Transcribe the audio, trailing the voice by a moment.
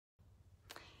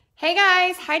Hey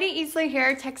guys, Heidi Easley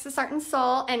here, Texas Art and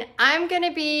Soul, and I'm going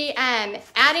to be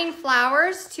adding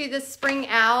flowers to the spring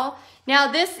owl.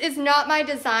 Now this is not my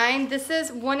design. This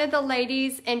is one of the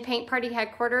ladies in Paint Party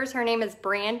headquarters. Her name is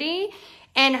Brandy,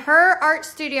 and her art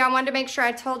studio, I wanted to make sure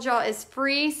I told y'all, is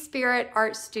Free Spirit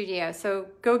Art Studio. So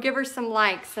go give her some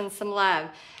likes and some love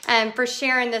for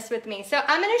sharing this with me. So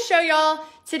I'm going to show y'all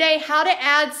today how to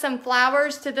add some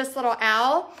flowers to this little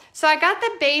owl. So I got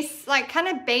the base, like kind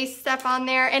of base stuff on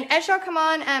there. And as y'all come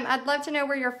on, I'd love to know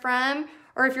where you're from,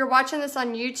 or if you're watching this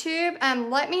on YouTube,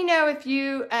 let me know if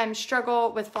you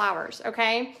struggle with flowers,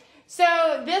 okay?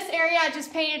 So this area, I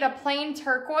just painted a plain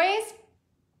turquoise.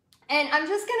 And I'm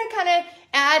just gonna kind of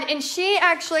add, and she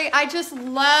actually, I just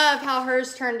love how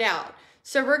hers turned out.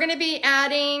 So we're gonna be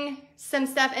adding some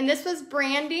stuff, and this was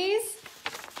Brandy's.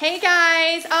 Hey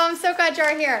guys, oh, I'm so glad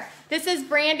you're here. This is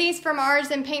Brandy's from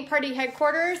ours in Paint Party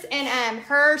headquarters, and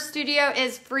her studio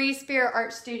is Free Spirit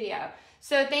Art Studio.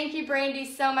 So thank you, Brandy,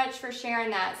 so much for sharing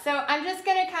that. So I'm just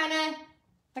gonna kind of,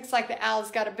 looks like the owl's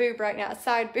got a boob right now, a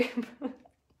side boob.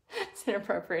 It's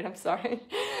inappropriate, I'm sorry.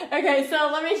 Okay, so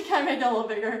let me kind of make it a little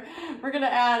bigger. We're gonna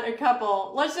add a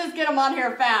couple. Let's just get them on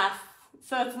here fast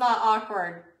so it's not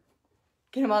awkward.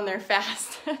 Get them on there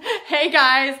fast. Hey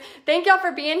guys, thank y'all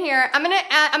for being here. I'm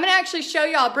gonna actually show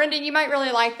y'all, Brendan, you might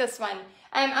really like this one.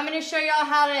 I'm gonna show y'all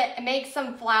how to make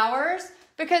some flowers,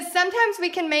 because sometimes we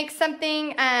can make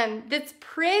something that's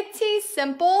pretty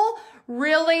simple,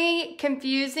 really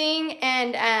confusing,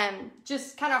 and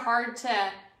just kind of hard to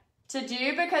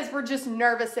do because we're just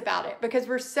nervous about it, because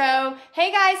we're so, hey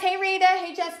guys, hey Rita,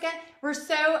 hey Jessica, we're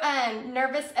so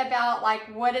nervous about like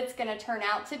what it's gonna turn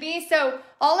out to be. So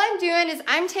all I'm doing is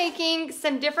I'm taking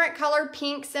some different color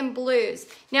pinks and blues.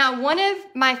 Now one of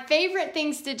my favorite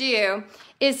things to do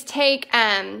is take,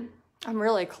 I'm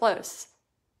really close.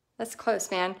 That's close,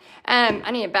 man.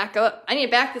 I need to back up. I need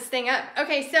to back this thing up.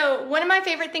 Okay, so one of my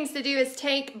favorite things to do is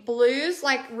take blues,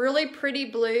 like really pretty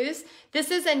blues. This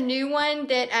is a new one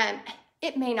that,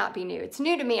 it may not be new. It's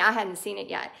new to me. I hadn't seen it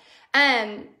yet.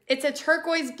 It's a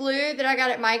turquoise blue that I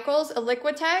got at Michael's, a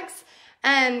Liquitex.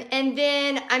 And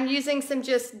then I'm using some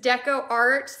just deco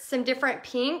art, some different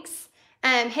pinks.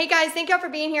 Hey guys, thank y'all for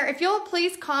being here. If you'll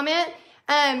please comment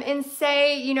and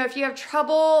say, you know, if you have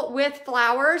trouble with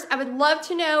flowers. I would love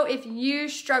to know if you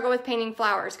struggle with painting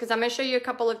flowers, because I'm going to show you a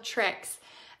couple of tricks.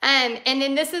 And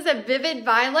then this is a vivid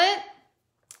violet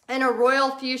and a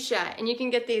royal fuchsia, and you can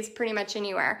get these pretty much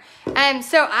anywhere.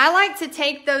 So I like to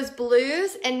take those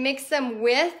blues and mix them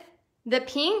with the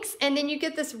pinks, and then you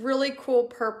get this really cool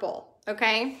purple,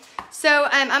 okay? So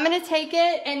I'm going to take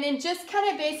it and then just kind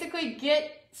of basically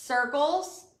get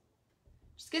circles.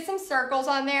 Just get some circles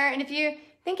on there, and if you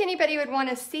think anybody would want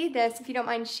to see this, if you don't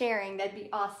mind sharing, that'd be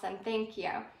awesome. Thank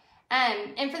you.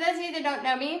 And for those of you that don't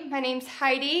know me, my name's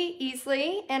Heidi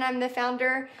Easley, and I'm the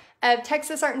founder of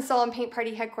Texas Art and Soul and Paint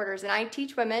Party headquarters, and I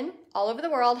teach women all over the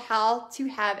world how to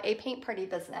have a paint party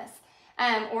business,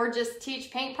 or just teach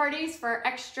paint parties for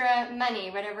extra money,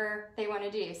 whatever they want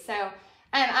to do. So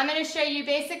I'm going to show you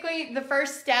basically the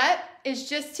first step is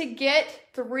just to get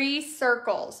 3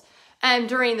 circles.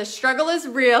 During the struggle is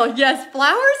real. Yes,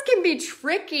 flowers can be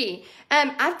tricky.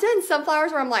 I've done some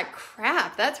flowers where I'm like,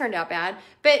 crap, that turned out bad.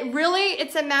 But really,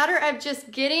 it's a matter of just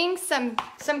getting some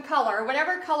color,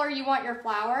 whatever color you want your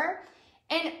flower.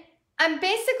 And I'm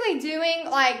basically doing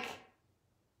like,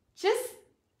 just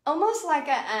almost like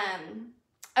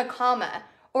a comma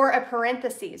or a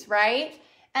parentheses, right?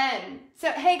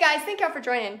 So, hey guys, thank y'all for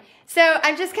joining. So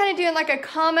I'm just kind of doing like a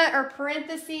comma or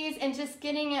parentheses and just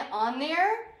getting it on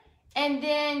there, and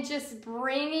then just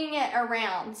bringing it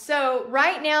around. So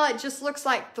right now it just looks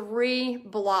like 3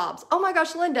 blobs. Oh my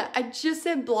gosh, Linda, I just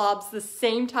said blobs the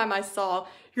same time I saw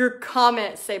your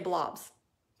comment say blobs.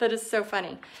 That is so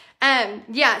funny.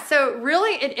 Yeah, so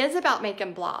really it is about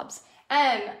making blobs.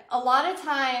 A lot of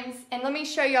times, and let me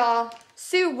show y'all,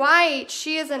 Sue White,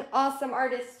 she is an awesome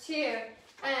artist too.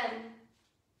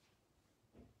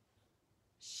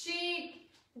 She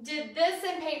did this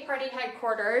in Paint Party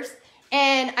headquarters,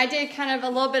 and I did kind of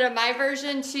a little bit of my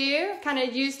version too, kind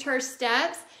of used her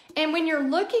steps. And when you're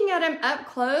looking at them up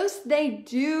close, they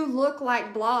do look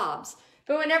like blobs.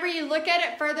 But whenever you look at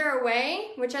it further away,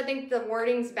 which I think the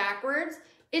wording's backwards,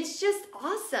 it's just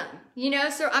awesome, you know?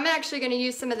 So I'm actually gonna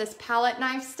use some of this palette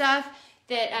knife stuff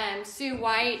that Sue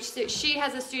White, she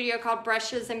has a studio called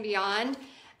Brushes and Beyond,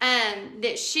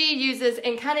 that she uses,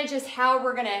 and kind of just how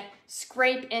we're gonna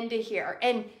scrape into here.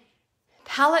 And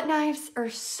palette knives are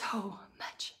so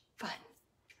much fun.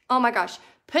 Oh my gosh.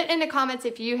 Put in the comments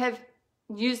if you have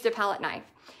used a palette knife.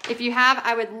 If you have,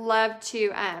 I would love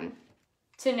to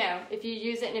know if you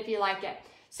use it and if you like it.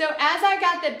 So as I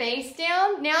got the base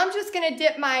down, now I'm just gonna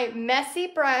dip my messy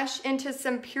brush into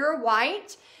some pure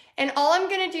white. And all I'm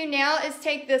gonna do now is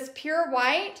take this pure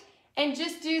white and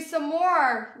just do some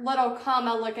more little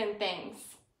comma looking things.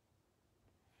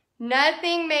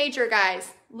 Nothing major, guys,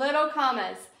 little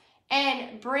commas.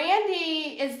 And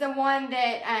Brandy is the one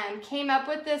that came up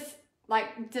with this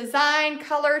like design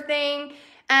color thing.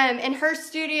 In her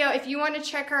studio, if you want to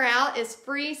check her out, is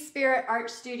Free Spirit Art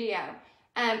Studio.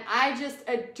 I just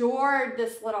adored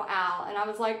this little owl, and I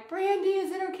was like, Brandy,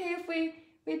 is it okay if we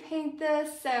paint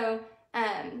this? So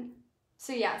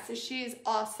yeah, so she's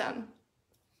awesome.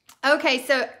 Okay,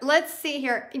 so let's see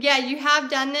here. Yeah, you have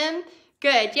done them.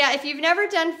 Good. Yeah, if you've never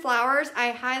done flowers,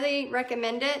 I highly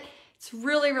recommend it. It's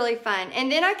really, really fun.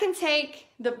 And then I can take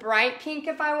the bright pink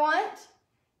if I want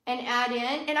and add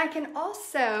in. And I can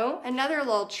also, another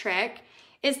little trick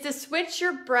is to switch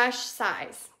your brush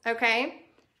size, okay?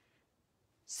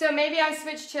 So maybe I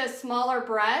switch to a smaller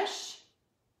brush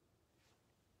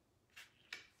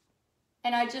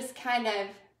and I just kind of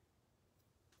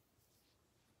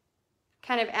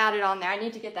add it on there. I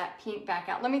need to get that pink back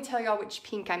out. Let me tell y'all which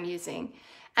pink I'm using.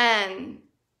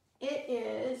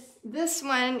 This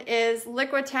one is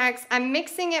Liquitex. I'm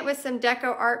mixing it with some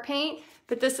Deco Art paint,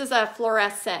 but this is a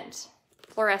fluorescent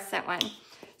one.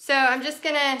 So I'm just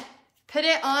gonna put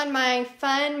it on my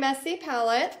fun, messy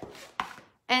palette,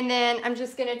 and then I'm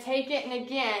just gonna take it, and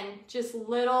again, just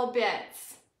little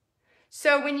bits.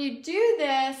 So when you do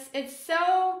this,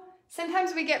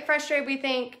 sometimes we get frustrated, we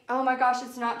think, oh my gosh,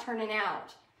 it's not turning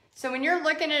out. So when you're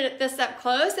looking at this up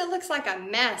close, it looks like a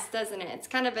mess, doesn't it? It's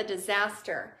kind of a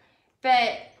disaster,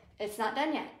 but it's not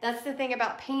done yet. That's the thing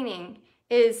about painting,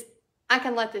 is I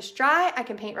can let this dry, I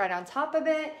can paint right on top of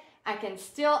it, I can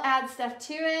still add stuff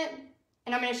to it,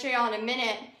 and I'm gonna show y'all in a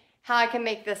minute how I can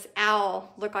make this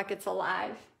owl look like it's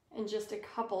alive in just a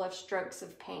couple of strokes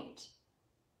of paint.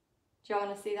 Do y'all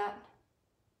wanna see that?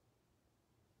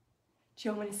 Do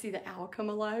y'all want to see the owl come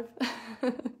alive?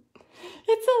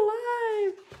 It's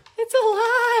alive! It's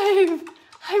alive!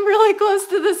 I'm really close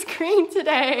to the screen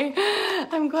today.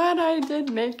 I'm glad I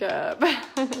did makeup.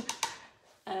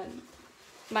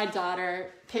 My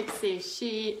daughter, Pixie,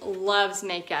 she loves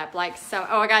makeup. Like so.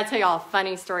 Oh, I gotta tell y'all a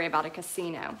funny story about a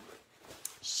casino.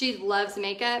 She loves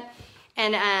makeup,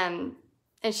 and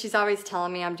she's always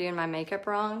telling me I'm doing my makeup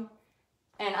wrong.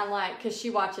 And I'm like, because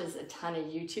she watches a ton of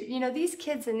YouTube. You know, these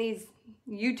kids and these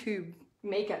YouTube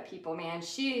makeup people, man,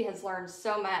 she has learned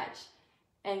so much.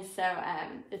 And so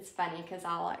it's funny because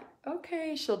I'll like,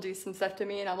 okay, she'll do some stuff to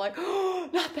me and I'm like, oh,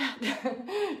 not that.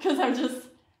 Because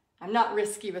I'm not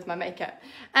risky with my makeup.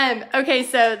 Okay,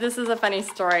 so this is a funny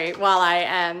story while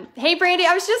hey Brandy,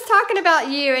 I was just talking about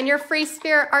you and your Free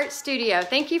Spirit Art Studio.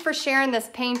 Thank you for sharing this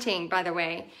painting, by the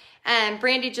way.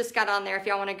 Brandy just got on there if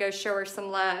y'all want to go show her some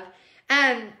love.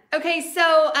 Okay,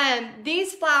 so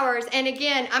these flowers, and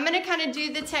again, I'm going to kind of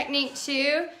do the technique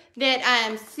too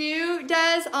that Sue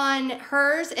does on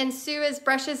hers, and Sue is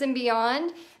Brushes and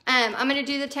Beyond. I'm going to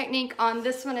do the technique on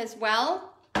this one as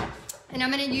well, and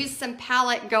I'm going to use some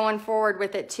palette going forward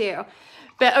with it too.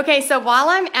 But okay, so while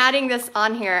I'm adding this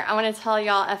on here, I want to tell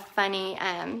y'all a funny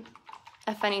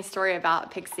story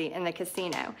about Pixie and the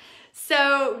casino.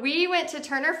 So we went to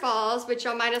Turner Falls, which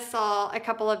y'all might have saw a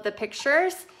couple of the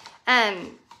pictures. And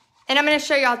I'm going to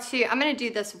show y'all too. I'm going to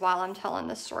do this while I'm telling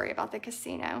the story about the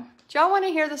casino. Do y'all want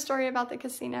to hear the story about the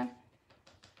casino?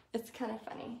 It's kind of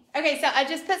funny. Okay, so I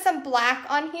just put some black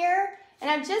on here,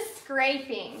 and I'm just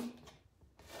scraping.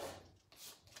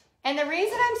 And the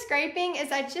reason I'm scraping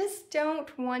is I just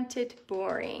don't want it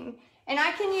boring. And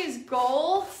I can use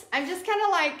golds. I'm just kind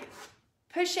of like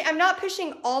pushing. I'm not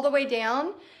pushing all the way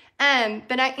down.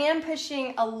 But I am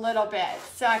pushing a little bit,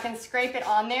 so I can scrape it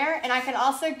on there, and I can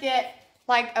also get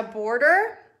like a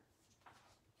border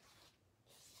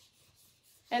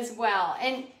as well.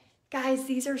 And guys,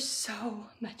 these are so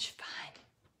much fun.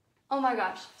 Oh my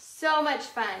gosh, so much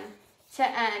fun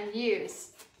to use.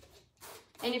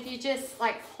 And if you just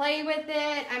like play with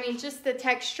it, I mean, just the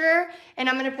texture, and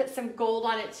I'm gonna put some gold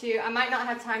on it too. I might not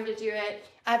have time to do it.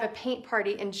 I have a paint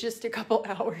party in just a couple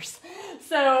hours.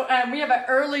 So we have an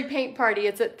early paint party.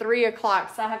 It's at 3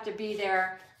 o'clock, so I have to be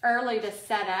there early to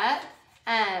set up.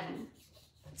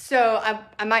 So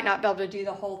I might not be able to do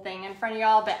the whole thing in front of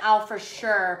y'all, but I'll for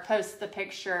sure post the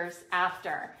pictures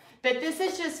after. But this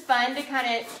is just fun to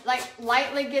kind of like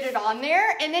lightly get it on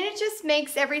there, and then it just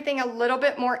makes everything a little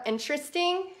bit more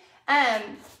interesting.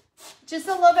 Just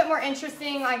a little bit more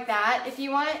interesting like that if you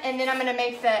want. And then I'm gonna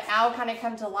make the owl kind of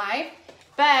come to life.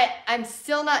 But I'm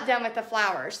still not done with the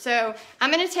flowers. So I'm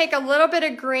gonna take a little bit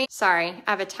of green. Sorry,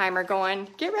 I have a timer going.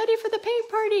 Get ready for the paint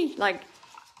party. Like,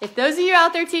 if those of you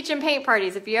out there teaching paint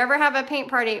parties, if you ever have a paint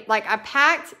party, like I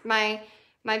packed, my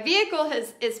vehicle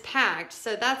is packed,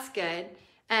 so that's good.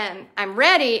 I'm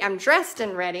ready, I'm dressed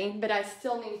and ready, but I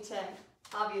still need to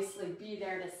obviously be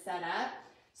there to set up.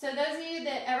 So those of you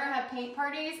that ever have paint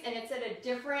parties and it's at a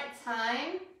different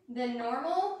time than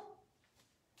normal,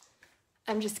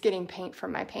 I'm just getting paint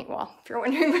from my paint wall, if you're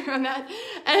wondering where I'm at.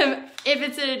 If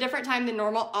it's at a different time than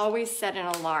normal, always set an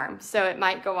alarm. So it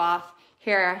might go off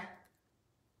here.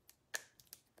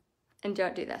 And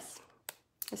don't do this.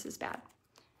 This is bad.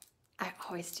 I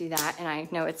always do that, and I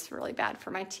know it's really bad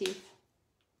for my teeth.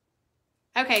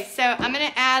 Okay, so I'm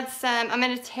gonna add some, I'm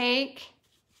gonna take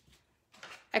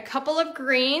a couple of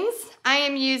greens I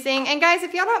am using. And guys,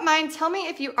 if y'all don't mind, tell me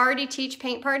if you already teach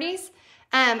paint parties.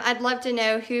 I'd love to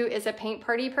know who is a paint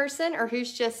party person or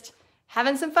who's just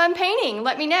having some fun painting.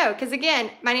 Let me know, because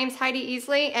again, my name's Heidi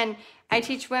Easley, and I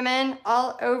teach women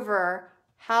all over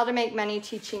how to make money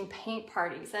teaching paint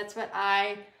parties. That's what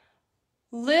I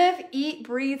live, eat,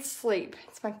 breathe, sleep.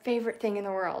 It's my favorite thing in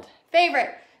the world.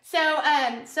 Favorite. So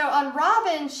on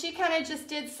Robin, she kind of just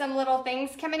did some little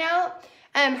things coming out.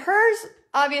 Hers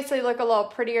obviously look a little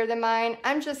prettier than mine.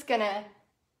 I just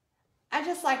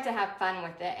like to have fun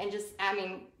with it, and just, I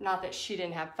mean, not that she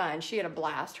didn't have fun. She had a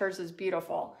blast. Hers is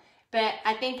beautiful. But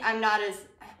I think I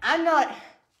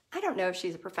don't know if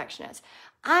she's a perfectionist.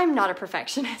 I'm not a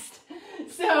perfectionist.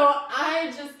 So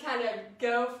I just kind of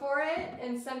go for it,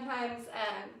 and sometimes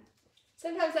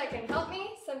that can help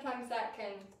me, sometimes that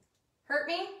can hurt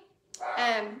me.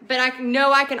 But I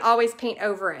know I can always paint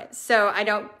over it. So I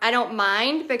don't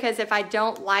mind, because if I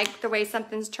don't like the way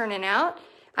something's turning out,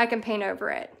 I can paint over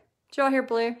it. Did y'all hear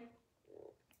blue?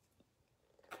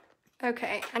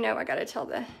 Okay, I know I gotta tell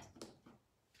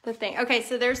the thing. Okay,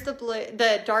 so there's the blue,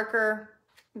 the darker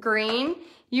green.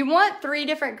 You want 3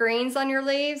 different greens on your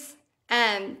leaves.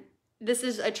 This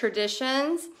is a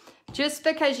Traditions, just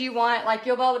because you want, like,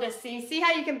 you'll be able to see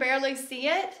how you can barely see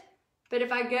it? But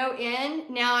if I go in,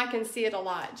 now I can see it a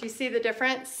lot. Do you see the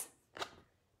difference?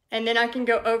 And then I can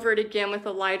go over it again with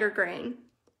a lighter green.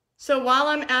 So while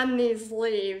I'm adding these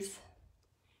leaves,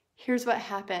 here's what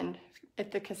happened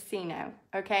at the casino,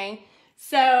 okay?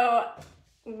 So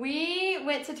we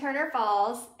went to Turner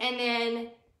Falls, and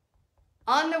then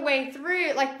on the way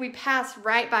through, like, we passed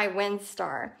right by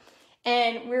WinStar.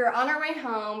 And we were on our way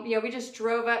home. You know, we just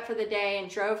drove up for the day and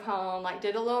drove home, like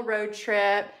did a little road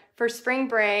trip for spring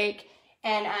break,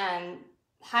 and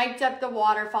hiked up the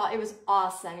waterfall. It was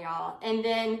awesome, y'all. And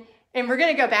we're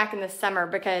gonna go back in the summer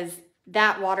because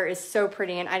that water is so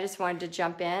pretty, and I just wanted to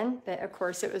jump in, but of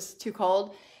course it was too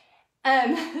cold.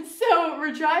 So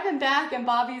we're driving back, and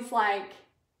Bobby's like,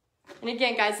 and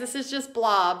again, guys, this is just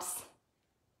blobs.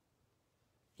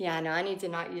 Yeah, no, I need to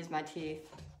not use my teeth.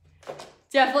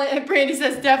 Definitely, Brandy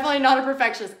says, definitely not a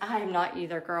perfectionist. I am not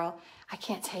either, girl. I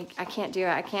can't do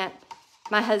it.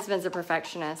 My husband's a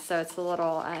perfectionist, so it's a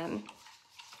little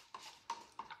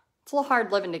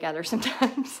hard living together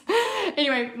sometimes.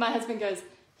 Anyway, my husband goes,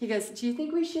 do you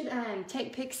think we should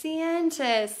take Pixie in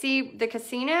to see the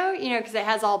casino? You know, because it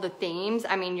has all the themes.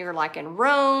 I mean, you're like in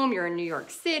Rome, you're in New York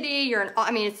City,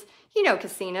 it's, you know,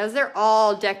 casinos, they're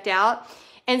all decked out.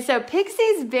 And so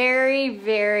Pixie's very,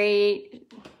 very,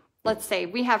 let's say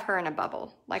we have her in a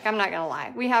bubble. Like, I'm not gonna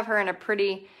lie. We have her in a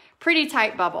pretty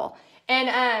tight bubble.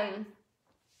 And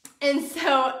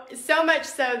so much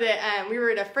so that we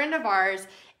were at a friend of ours,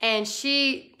 and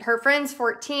her friend's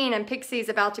 14 and Pixie's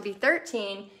about to be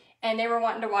 13, and they were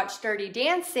wanting to watch Dirty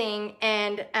Dancing.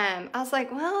 And I was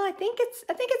like, well, I think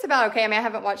it's about okay. I mean, I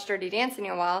haven't watched Dirty Dancing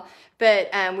in a while, but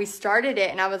we started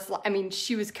it, and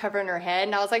she was covering her head,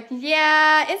 and I was like,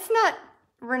 yeah,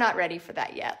 we're not ready for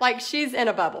that yet. Like, she's in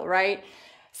a bubble, right?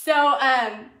 So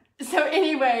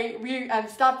anyway, we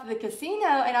stopped at the casino,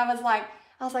 and I was like,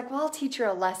 well, I'll teach her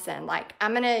a lesson. Like,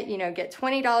 I'm gonna, get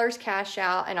 $20 cash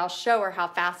out, and I'll show her how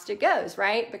fast it goes,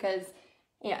 right? Because,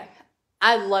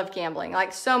 I love gambling,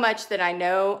 like, so much that I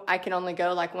know I can only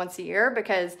go like once a year,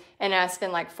 and I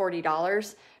spend like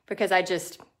 $40 because I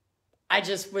just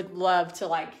would love to,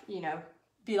 like,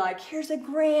 be like, here's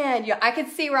 $1,000. I could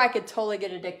see where I could totally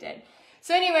get addicted.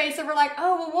 So anyway, so we're like,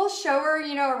 oh, well, we'll show her,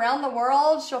 around the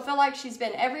world. She'll feel like she's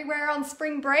been everywhere on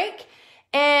spring break,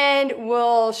 and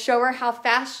we'll show her how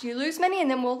fast you lose money,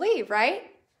 and then we'll leave, right?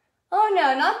 Oh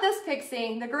no, not this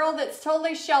Pixie. The girl that's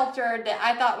totally sheltered, that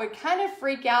I thought would kind of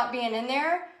freak out being in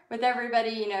there with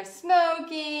everybody,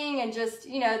 smoking, and just,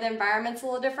 the environment's a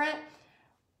little different.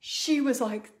 She was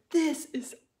like, this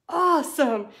is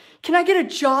awesome. Can I get a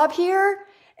job here?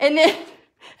 And then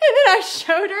I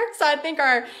showed her, so I think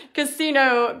our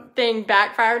casino thing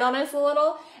backfired on us a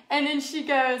little. And then she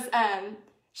goes,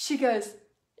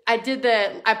 I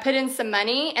put in some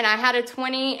money and I had a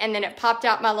 20 and then it popped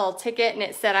out my little ticket and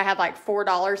it said I had like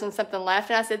 $4 and something left.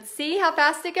 And I said, see how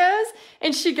fast it goes?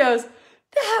 And she goes,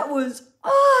 that was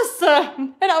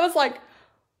awesome. And I was like,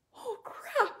 oh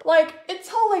crap, like it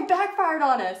totally backfired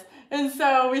on us. And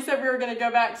so we said we were gonna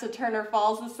go back to Turner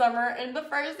Falls this summer. And the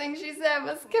first thing she said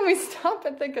was, can we stop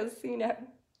at the casino?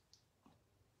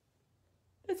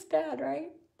 It's bad,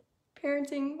 right?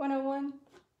 Parenting 101.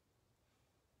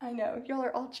 I know, y'all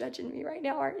are all judging me right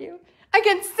now, aren't you? I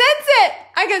can sense it!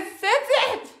 I can sense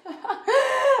it!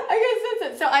 I can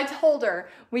sense it. So I told her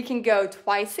we can go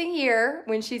twice a year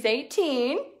when she's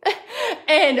 18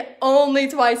 and only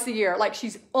twice a year. Like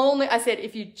I said,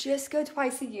 if you just go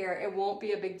twice a year, it won't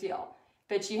be a big deal.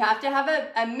 But you have to have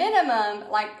a minimum,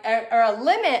 or a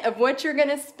limit of what you're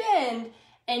gonna spend,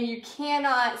 and you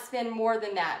cannot spend more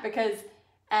than that because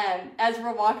as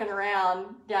we're walking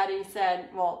around, Daddy said,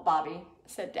 well, Bobby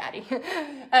said Daddy.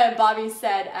 Bobby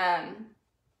said,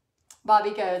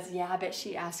 Bobby goes, yeah, I bet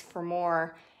she asked for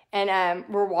more. And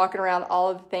we're walking around all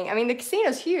of the things. I mean, the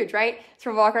casino's huge, right? So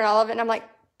we're walking around all of it, and I'm like,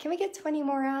 can we get 20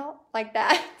 more out? Like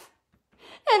that.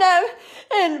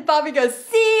 And Bobby goes,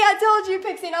 see, I told you,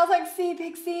 Pixie. And I was like, see,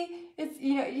 Pixie, it's,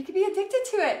 you could be addicted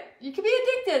to it. You could be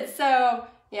addicted. So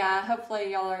yeah,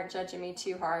 hopefully y'all aren't judging me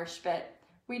too harsh, but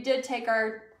we did take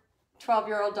our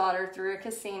 12-year-old daughter through a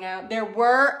casino. There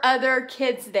were other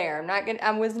kids there.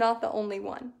 I was not the only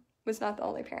one. Was not the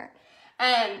only parent.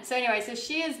 So anyway, so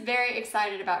she is very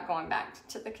excited about going back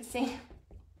to the casino.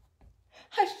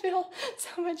 I feel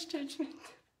so much judgment.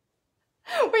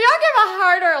 Will y'all give a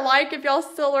heart or a like if y'all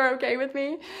still are okay with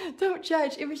me? Don't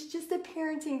judge. It was just a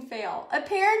parenting fail. A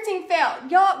parenting fail.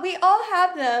 Y'all, we all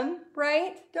have them,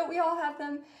 right? Don't we all have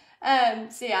them?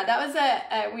 So yeah, that was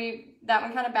that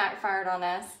one kind of backfired on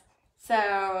us.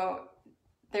 So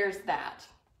there's that.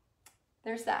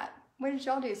 There's that. What did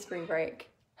y'all do spring break?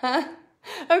 Huh?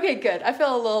 Okay, good. I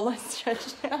feel a little less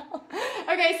judged now.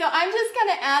 Okay, so I'm just kind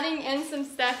of adding in some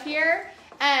stuff here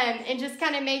and just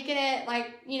kind of making it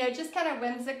like, just kind of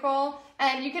whimsical.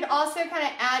 And you could also kind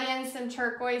of add in some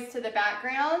turquoise to the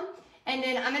background. And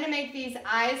then I'm going to make these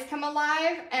eyes come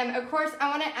alive. And of course, I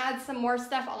want to add some more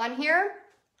stuff on here.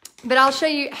 But I'll show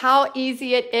you how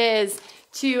easy it is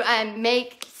to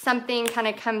make something kind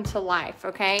of come to life,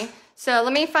 okay? So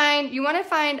you want to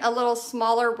find a little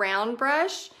smaller round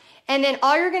brush. And then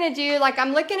all you're gonna do, like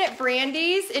I'm looking at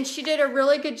Brandy's and she did a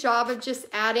really good job of just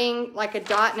adding like a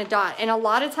dot and a dot. And a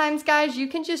lot of times, guys, you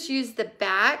can just use the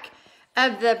back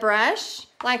of the brush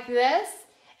like this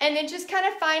and then just kind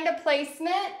of find a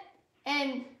placement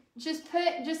and just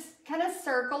kind of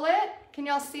circle it. Can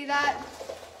y'all see that?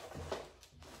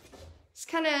 Just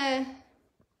kind of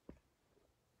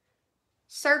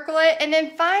circle it and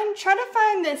then try to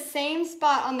find the same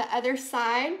spot on the other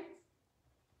side.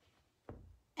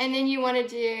 And then you want to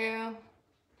do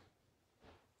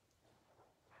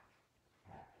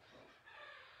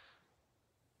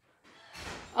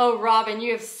oh, Robin,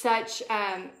 you have such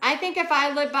I think if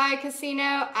I lived by a casino,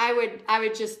 I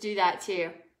would just do that too.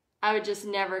 I would just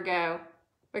never go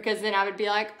because then I would be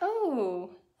like, oh,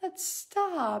 let's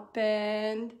stop,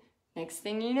 and next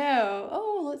thing you know,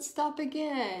 oh, let's stop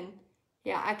again.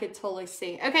 Yeah, I could totally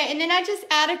see. Okay, and then I just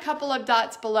add a couple of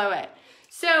dots below it.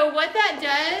 So what that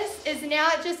does is now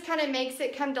it just kind of makes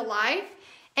it come to life.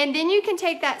 And then you can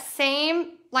take that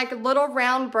same like little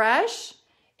round brush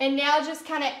and now just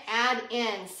kind of add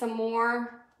in some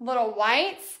more little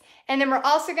whites. And then we're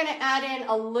also going to add in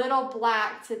a little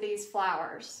black to these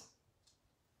flowers.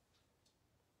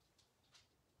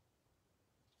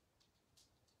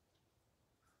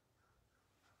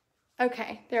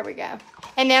 Okay, there we go.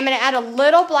 And then I'm going to add a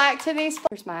little black to these.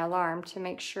 Here's my alarm to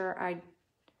make sure I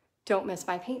don't miss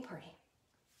my paint party.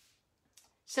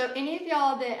 So any of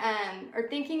y'all that are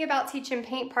thinking about teaching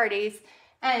paint parties,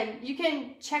 you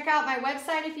can check out my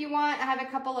website if you want. I have a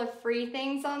couple of free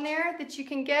things on there that you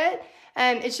can get.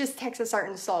 It's just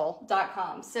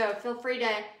texasartandsoul.com. So feel free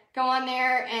to go on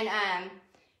there and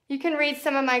you can read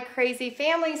some of my crazy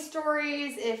family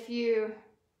stories if you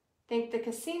think the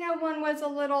casino one was a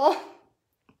little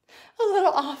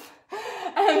off.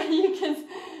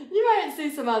 You might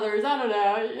see some others. I don't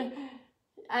know.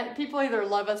 People either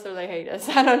love us or they hate us.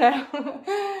 I don't know.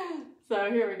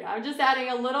 So here we go. I'm just adding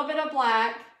a little bit of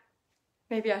black.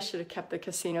 Maybe I should have kept the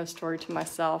casino story to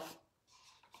myself.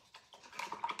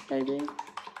 Maybe.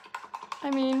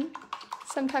 I mean,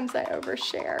 sometimes I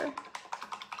overshare.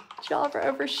 Did y'all ever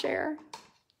overshare?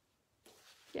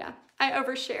 Yeah, I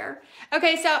overshare.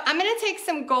 Okay, so I'm gonna take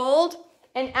some gold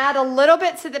and add a little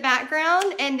bit to the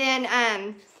background, and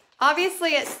then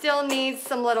Obviously, it still needs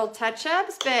some little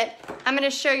touch-ups, but I'm going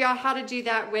to show y'all how to do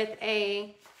that with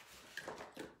a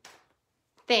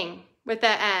thing, with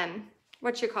a,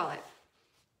 what you call it.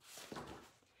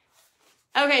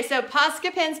 Okay, so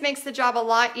Posca pens makes the job a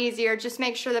lot easier. Just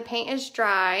make sure the paint is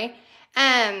dry.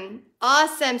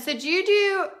 Awesome. So do you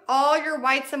do all your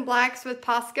whites and blacks with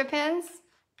Posca pens?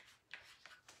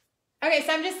 Okay,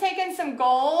 so I'm just taking some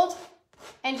gold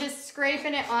and just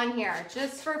scraping it on here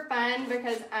just for fun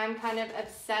because I'm kind of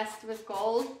obsessed with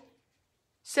gold.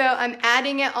 So I'm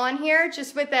adding it on here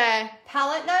just with a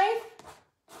palette knife.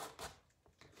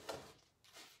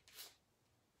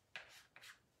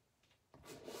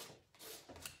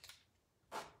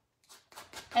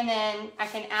 And then I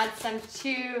can add some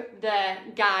to the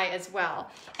guy as well.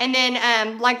 And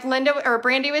then like Linda or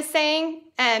Brandy was saying,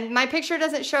 my picture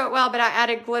doesn't show it well, but I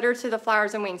added glitter to the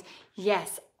flowers and wings.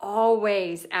 Yes,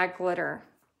 always add glitter.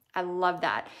 I love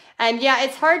that. Yeah,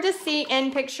 it's hard to see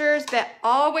in pictures, but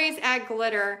always add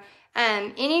glitter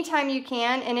anytime you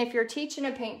can. And if you're teaching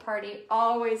a paint party,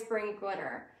 always bring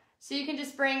glitter. So you can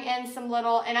just bring in some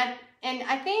little, and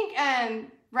I think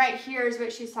right here is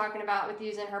what she's talking about with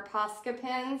using her Posca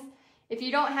pens. If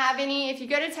you don't have any, if you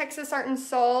go to Texas Art and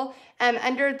Soul,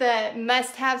 under the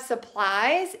must-have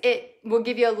supplies, it will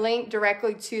give you a link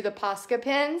directly to the Posca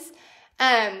pens.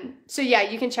 So yeah,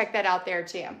 you can check that out there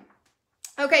too.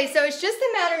 Okay, so it's just a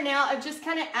matter now of just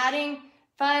kind of adding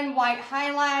fun white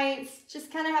highlights,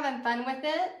 just kind of having fun with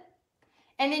it.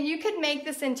 And then you could make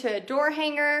this into a door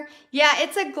hanger. Yeah,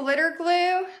 it's a glitter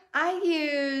glue. I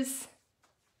use,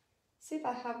 see if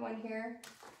I have one here.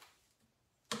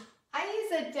 I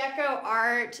use a Deco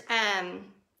Art,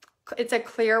 it's a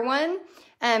clear one.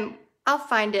 I'll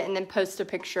find it and then post a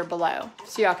picture below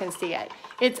so y'all can see it.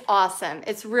 It's awesome.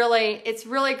 It's really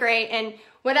great. And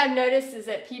what I've noticed is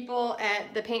that people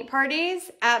at the paint parties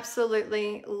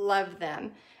absolutely love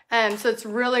them. So it's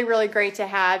really, really great to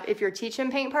have. If you're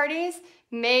teaching paint parties,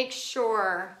 make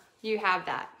sure you have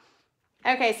that.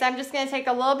 Okay, so I'm just gonna take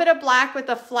a little bit of black with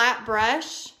a flat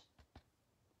brush,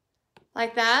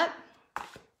 like that,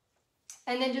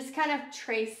 and then just kind of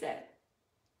trace it.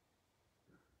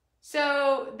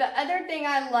 So the other thing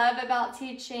I love about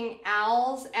teaching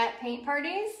owls at paint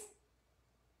parties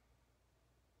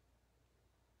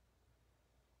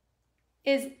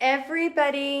is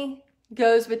everybody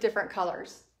goes with different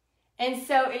colors. And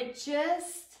so it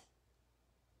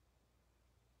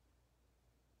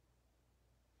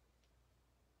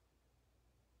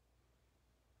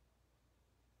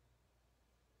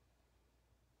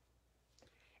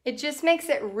just makes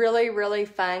it really, really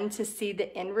fun to see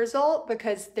the end result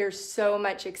because there's so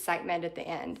much excitement at the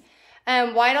end.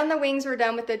 White on the wings, we're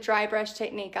done with the dry brush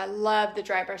technique. I love the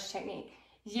dry brush technique.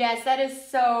 Yes, that is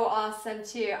so awesome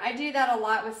too. I do that a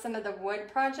lot with some of the wood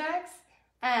projects.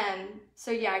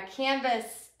 So yeah, canvas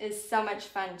is so much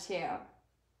fun too.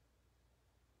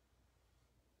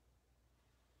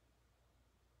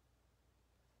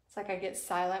 It's like I get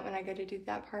silent when I go to do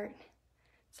that part.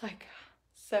 It's like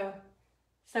so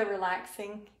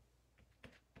relaxing.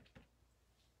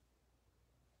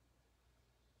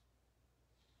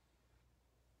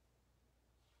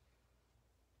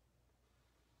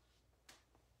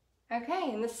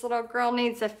 Okay, and this little girl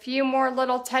needs a few more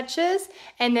little touches,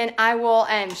 and then I will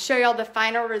show y'all the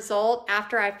final result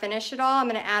after I finish it all. I'm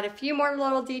gonna add a few more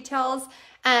little details.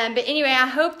 But anyway, I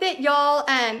hope that y'all,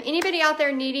 anybody out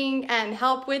there needing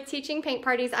help with teaching paint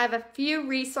parties, I have a few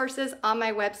resources on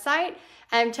my website,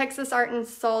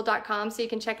 texasartandsoul.com, so you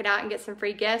can check it out and get some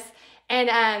free gifts. And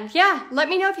yeah, let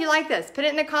me know if you like this. Put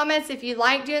it in the comments if you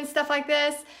like doing stuff like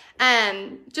this.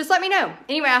 Just let me know.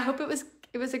 Anyway, I hope it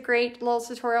was a great little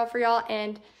tutorial for y'all,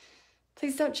 and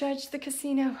please don't judge the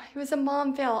casino. It was a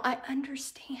mom fail. I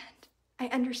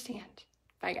understand.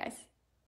 Bye, guys.